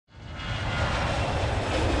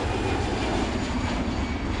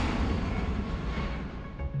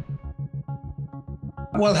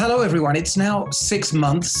Well, hello, everyone. It's now 6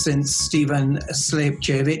 months since Stevan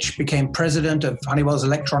Slijepcevic became president of Honeywell's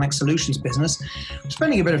Electronic Solutions business. I'm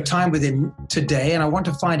spending a bit of time with him today, and I want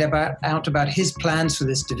to find out about his plans for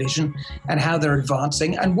this division and how they're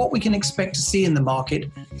advancing and what we can expect to see in the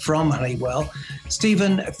market from Honeywell.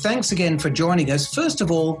 Stevan, thanks again for joining us. First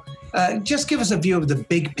of all, just give us a view of the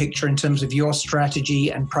big picture in terms of your strategy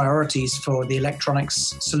and priorities for the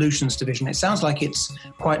Electronics Solutions division. It sounds like it's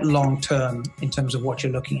quite long-term in terms of what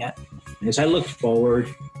you're looking at. As I look forward,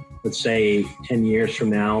 let's say 10 years from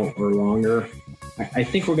now or longer, I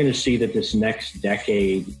think we're going to see that this next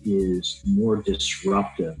decade is more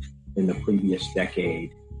disruptive than the previous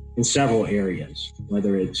decade in several areas,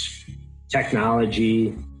 whether it's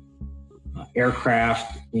technology,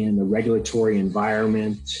 aircraft and the regulatory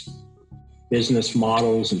environment, business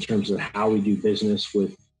models in terms of how we do business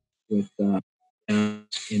with in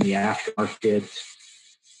the aftermarket,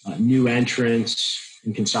 new entrants,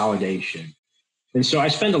 and consolidation. And so I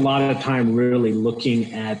spend a lot of time really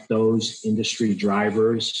looking at those industry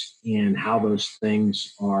drivers and how those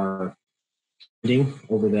things are trending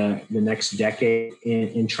over the next decade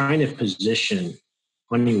and trying to position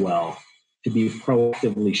Honeywell to be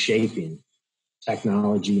proactively shaping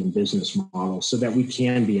technology and business models so that we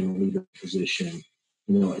can be in a leader position,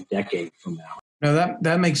 a decade from now. No,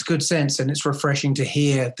 that makes good sense. And it's refreshing to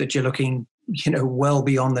hear that you're looking, well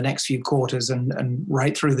beyond the next few quarters and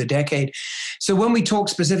right through the decade. So when we talk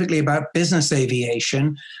specifically about business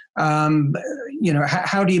aviation,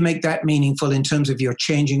 how do you make that meaningful in terms of your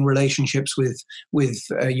changing relationships with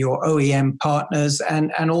your OEM partners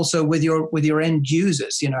and also with your end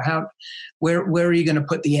users? Where are you going to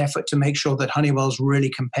put the effort to make sure that Honeywell's really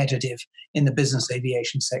competitive in the business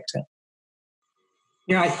aviation sector?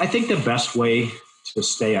 Yeah, I think the best way to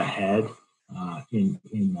stay ahead in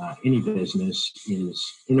any business is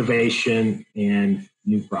innovation and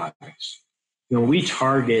new products. We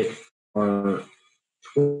target our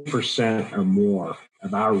 20% or more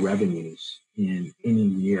of our revenues in any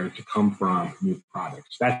year to come from new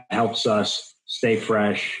products. That helps us stay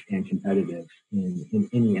fresh and competitive in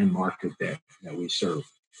any end market that we serve.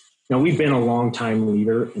 Now, we've been a long-time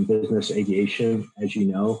leader in business aviation, as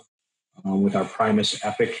you know, with our Primus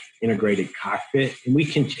Epic integrated cockpit, and we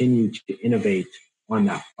continue to innovate on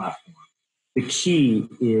that platform. The key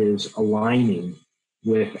is aligning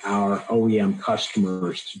with our OEM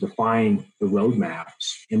customers to define the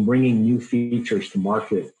roadmaps and bringing new features to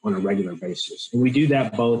market on a regular basis. And we do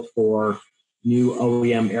that both for new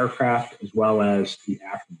OEM aircraft as well as the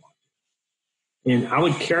aftermarket. And I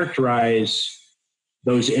would characterize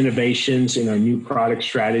those innovations in our new product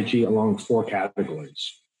strategy along 4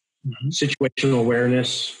 categories. Mm-hmm. Situational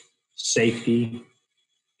awareness, safety,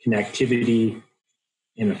 connectivity,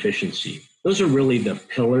 and efficiency. Those are really the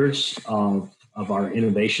pillars of our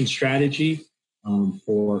innovation strategy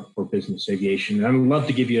for business aviation. And I would love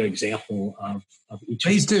to give you an example of each.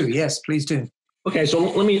 Please do. Yes, please do. Okay, so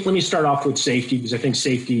let me start off with safety, because I think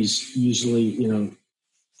safety is usually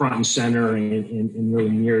front and center and really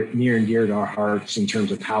near and dear to our hearts in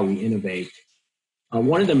terms of how we innovate.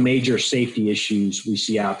 One of the major safety issues we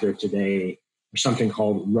see out there today are something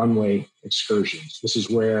called runway excursions. This is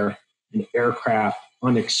where an aircraft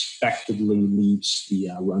unexpectedly leaves the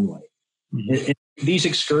runway. Mm-hmm. And these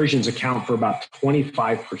excursions account for about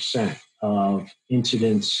 25% of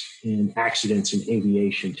incidents and accidents in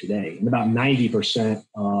aviation today, and about 90%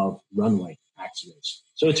 of runway accidents.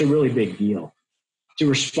 So it's a really big deal. To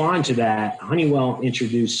respond to that, Honeywell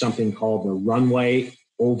introduced something called the Runway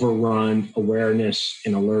Overrun Awareness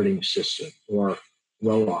and Alerting System, or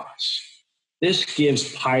ROAS. This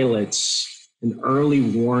gives pilots an early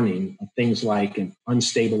warning of things like an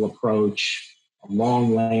unstable approach, a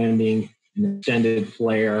long landing, an extended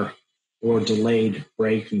flare, or delayed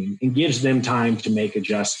braking, and gives them time to make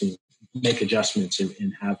adjustments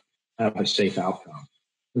and have a safe outcome.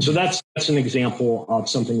 And so that's an example of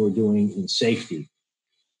something we're doing in safety.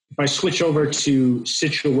 If I switch over to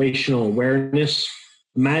situational awareness,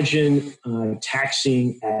 imagine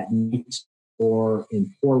taxiing at night or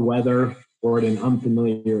in poor weather or at an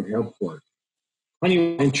unfamiliar airport.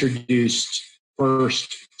 Honeywell introduced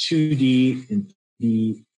first 2D and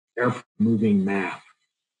 3D airport moving map.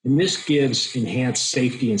 And this gives enhanced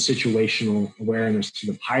safety and situational awareness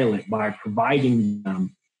to the pilot by providing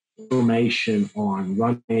them information on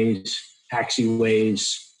runways,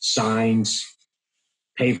 taxiways, signs,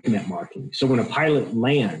 pavement markings. So when a pilot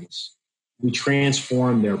lands, we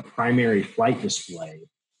transform their primary flight display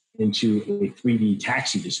into a 3D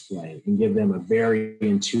taxi display and give them a very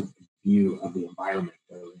intuitive view of the environment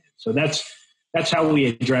they're in. So that's how we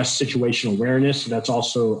address situational awareness. That's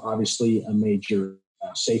also obviously a major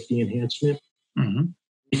safety enhancement. Mm-hmm.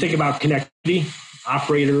 You think about connectivity,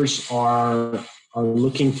 operators are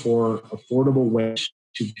looking for affordable ways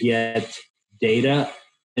to get data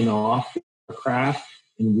and off the aircraft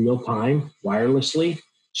in real time wirelessly.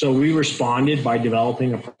 So we responded by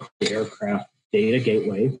developing a aircraft data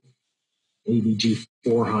gateway, ADG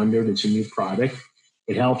 400. It's a new product.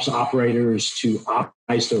 It helps operators to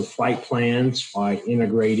optimize their flight plans by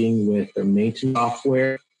integrating with their maintenance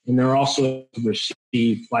software. And they're also to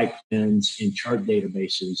receive flight plans in chart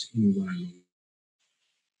databases anywhere in the world.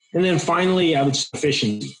 And then finally, I would say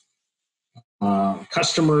efficiency.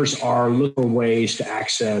 Customers are looking for ways to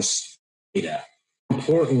access data.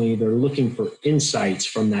 Importantly, they're looking for insights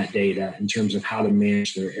from that data in terms of how to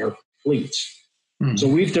manage their air fleets. Mm-hmm. So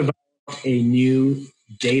we've developed a new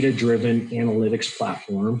data-driven analytics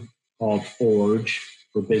platform called Forge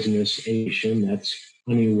for Business Aviation. That's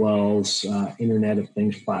Honeywell's Internet of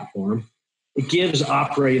Things platform. It gives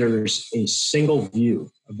operators a single view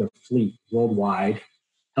of their fleet worldwide,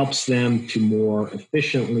 helps them to more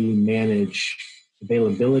efficiently manage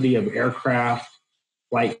availability of aircraft,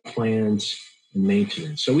 flight plans, and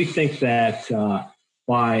maintenance. So we think that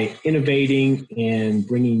by innovating and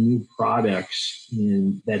bringing new products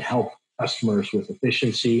in that help customers with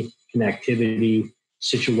efficiency, connectivity,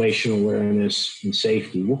 situational awareness, and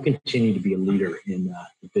safety, we'll continue to be a leader in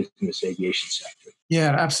the business aviation sector.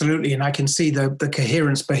 Yeah, absolutely. And I can see the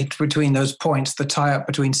coherence between those points, the tie-up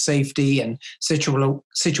between safety and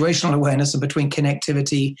situational awareness and between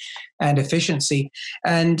connectivity and efficiency.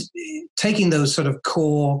 And taking those sort of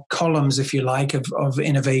core columns, if you like, of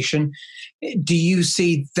innovation, do you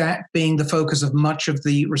see that being the focus of much of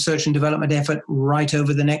the research and development effort right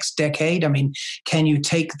over the next decade? I mean, can you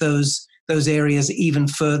take those areas even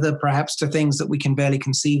further, perhaps to things that we can barely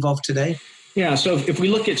conceive of today? Yeah, so if we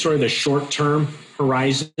look at sort of the short-term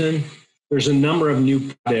horizon, there's a number of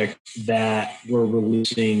new products that we're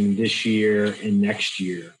releasing this year and next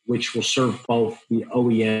year, which will serve both the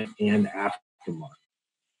OEM and aftermarket.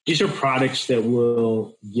 These are products that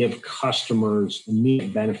will give customers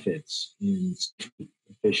immediate benefits in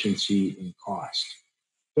efficiency and cost.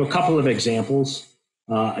 So a couple of examples.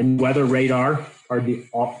 A new weather radar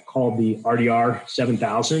called the RDR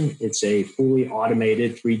 7000. It's a fully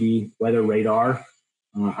automated 3D weather radar.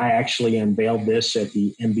 I actually unveiled this at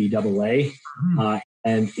the MBAA,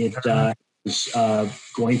 and it is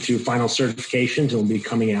going through final certifications and will be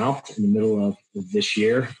coming out in the middle of this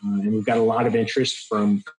year. And we've got a lot of interest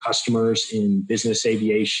from customers in business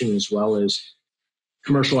aviation as well as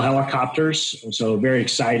commercial helicopters. So very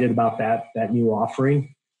excited about that new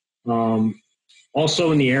offering.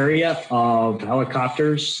 Also in the area of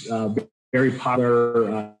helicopters, very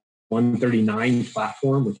popular 139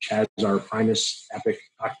 platform, which has our Primus Epic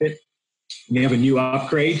cockpit. We have a new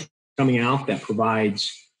upgrade coming out that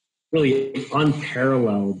provides really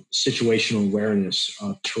unparalleled situational awareness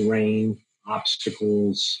of terrain,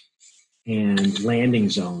 obstacles, and landing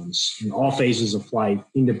zones in all phases of flight,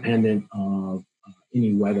 independent of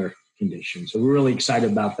any weather conditions. So we're really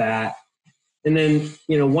excited about that. And then,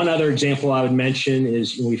 one other example I would mention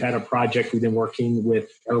is we've had a project we've been working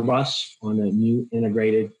with Airbus on a new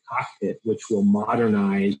integrated cockpit, which will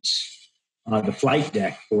modernize the flight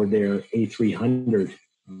deck for their A300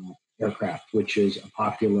 aircraft, which is a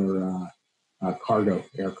popular cargo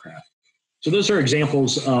aircraft. So those are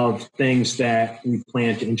examples of things that we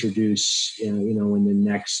plan to introduce, in the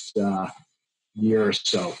next year or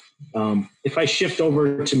so. If I shift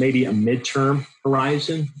over to maybe a midterm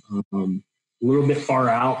horizon, a little bit far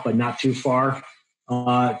out, but not too far.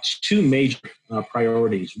 Two major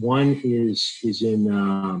priorities. One is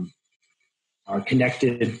in our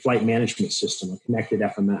connected flight management system, a connected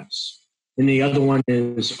FMS. And the other one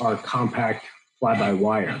is our compact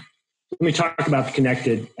fly-by-wire. Let me talk about the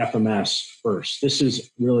connected FMS first. This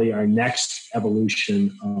is really our next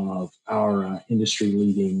evolution of our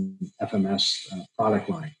industry-leading FMS product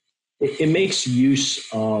line. It makes use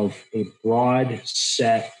of a broad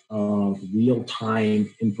set of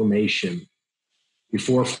real-time information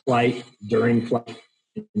before flight, during flight,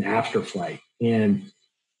 and after flight. And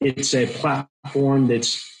it's a platform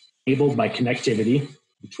that's enabled by connectivity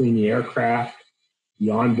between the aircraft, the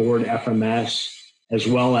onboard FMS, as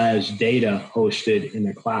well as data hosted in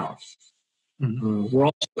the cloud. Mm-hmm. We're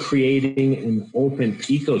also creating an open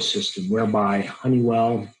ecosystem whereby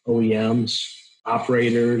Honeywell, OEMs,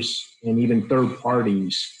 operators, and even third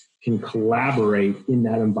parties can collaborate in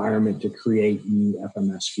that environment to create new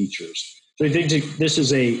FMS features. So I think this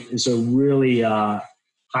is a really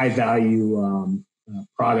high value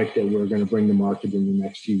product that we're going to bring to market in the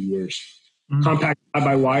next few years. Compact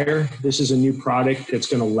fly-by-wire, this is a new product that's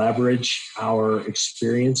going to leverage our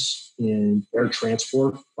experience in air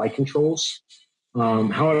transport flight controls.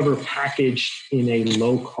 However, packaged in a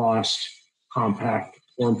low-cost, compact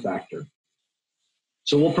form factor.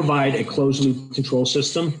 So we'll provide a closed-loop control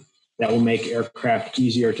system that will make aircraft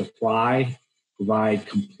easier to fly, provide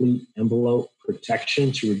complete envelope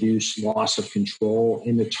protection to reduce loss of control.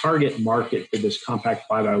 And the target market for this compact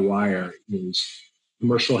fly-by-wire is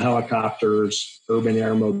commercial helicopters, urban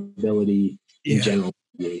air mobility, and general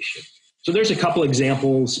aviation. So there's a couple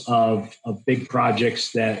examples of big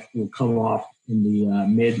projects that will come off in the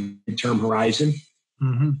mid-term horizon.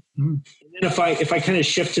 And then if I kind of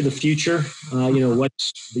shift to the future,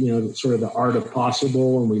 what's sort of the art of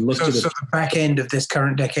possible, and we look to the back end of this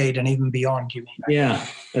current decade and even beyond. You mean? Yeah,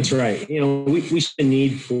 that's right. We see a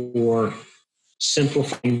need for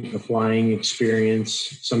simplifying the flying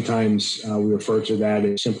experience. Sometimes we refer to that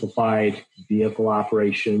as simplified vehicle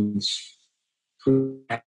operations,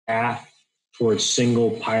 path towards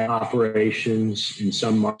single pilot operations in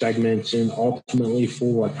some segments, and ultimately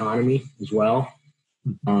full autonomy as well.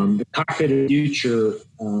 The cockpit of the future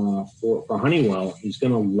for Honeywell is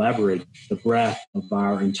going to leverage the breadth of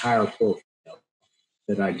our entire portfolio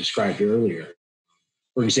that I described earlier.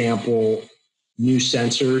 For example, new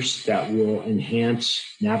sensors that will enhance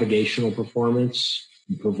navigational performance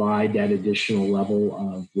and provide that additional level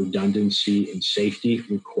of redundancy and safety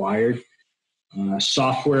required.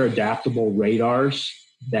 Software adaptable radars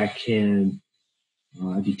that can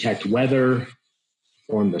detect weather,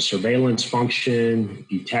 perform the surveillance function,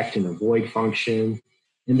 detect and avoid function,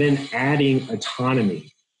 and then adding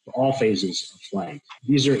autonomy to all phases of flight.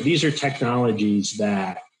 These are technologies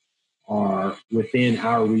that are within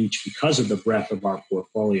our reach because of the breadth of our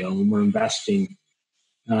portfolio, and we're investing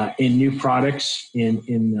in new products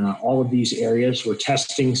in all of these areas. We're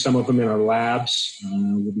testing some of them in our labs.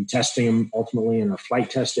 We'll be testing them ultimately in our flight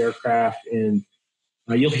test aircraft, and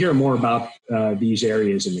you'll hear more about these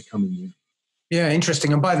areas in the coming year. Yeah,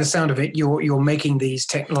 interesting. And by the sound of it, you're making these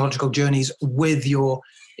technological journeys with your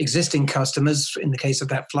existing customers in the case of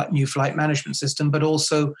that new flight management system, but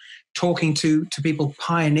also talking to people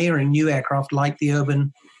pioneering new aircraft like the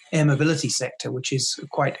urban air mobility sector, which is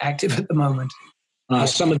quite active at the moment.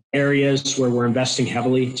 Some of the areas where we're investing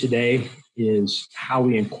heavily today is how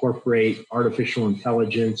we incorporate artificial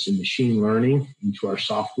intelligence and machine learning into our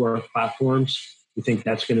software platforms. We think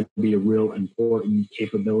that's going to be a real important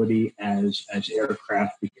capability as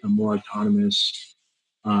aircraft become more autonomous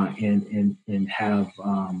and have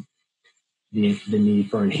the need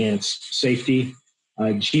for enhanced safety.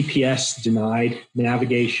 GPS denied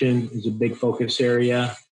navigation is a big focus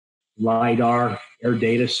area. LiDAR, air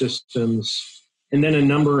data systems, and then a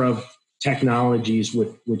number of technologies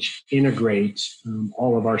which integrate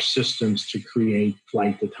all of our systems to create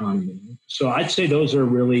flight autonomy. So I'd say those are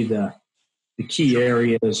really the key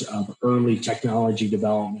areas of early technology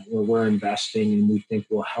development where we're investing, and we think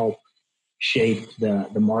will help shape the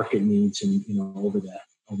market needs and over the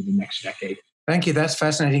next decade. Thank you. That's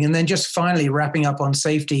fascinating. And then just finally wrapping up on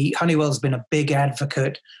safety, Honeywell's been a big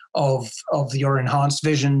advocate of your enhanced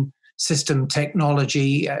vision system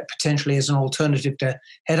technology, potentially as an alternative to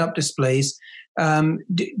head-up displays. How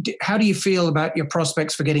do you feel about your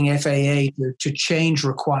prospects for getting FAA to change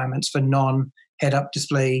requirements for non-head-up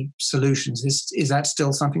display solutions? Is that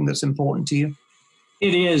still something that's important to you?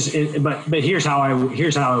 It is, but here's how I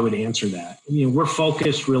would answer that. We're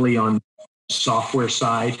focused really on the software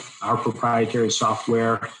side, our proprietary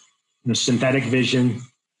software, synthetic vision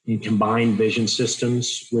and combined vision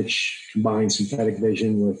systems, which combine synthetic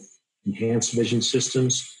vision with enhanced vision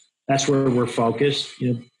systems. That's where we're focused.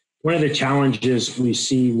 One of the challenges we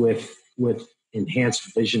see with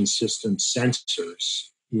enhanced vision system sensors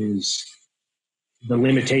is the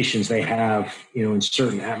limitations they have, in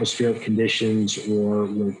certain atmospheric conditions or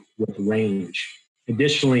with range.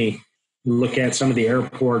 Additionally, we look at some of the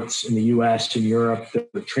airports in the U.S. and Europe that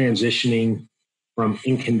are transitioning from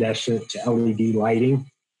incandescent to LED lighting.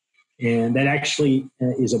 And that actually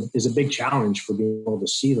is a big challenge for being able to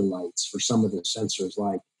see the lights for some of the sensors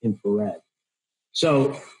like infrared.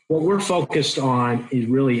 So what we're focused on is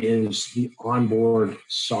the onboard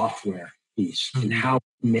software piece and how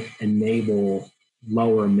to enable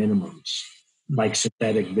lower minimums like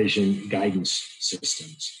synthetic vision guidance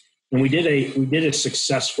systems. And we did a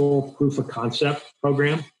successful proof of concept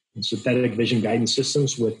program in synthetic vision guidance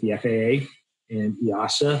systems with the FAA and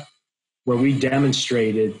EASA, where we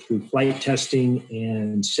demonstrated through flight testing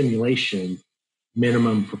and simulation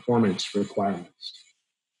minimum performance requirements.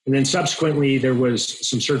 And then subsequently, there was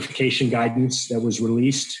some certification guidance that was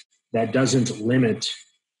released that doesn't limit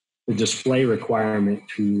the display requirement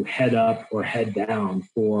to head up or head down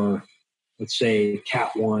for, let's say,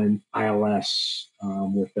 Cat 1 ILS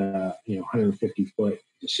with a 150-foot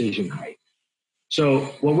decision height. So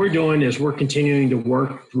what we're doing is we're continuing to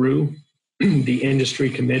work through the industry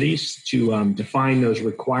committees to define those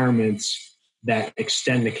requirements that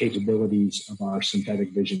extend the capabilities of our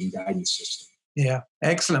synthetic vision guidance system. Yeah,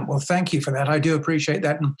 excellent. Well, thank you for that. I do appreciate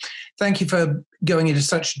that. And thank you for going into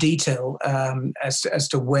such detail as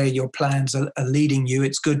to where your plans are leading you.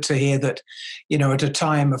 It's good to hear that, at a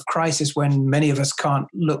time of crisis when many of us can't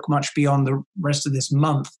look much beyond the rest of this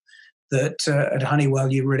month, that at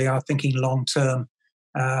Honeywell, you really are thinking long term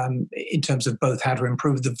in terms of both how to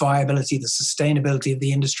improve the viability, the sustainability of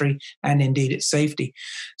the industry, and indeed its safety.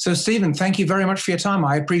 So, Stevan, thank you very much for your time.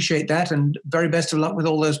 I appreciate that, and very best of luck with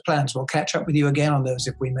all those plans. We'll catch up with you again on those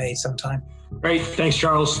if we may sometime. Great. Thanks,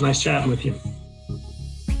 Charles. Nice chatting with you.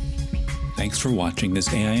 Thanks for watching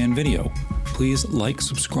this AIN video. Please like,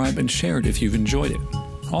 subscribe, and share it if you've enjoyed it.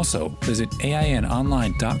 Also, visit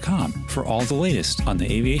AINonline.com for all the latest on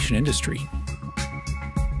the aviation industry.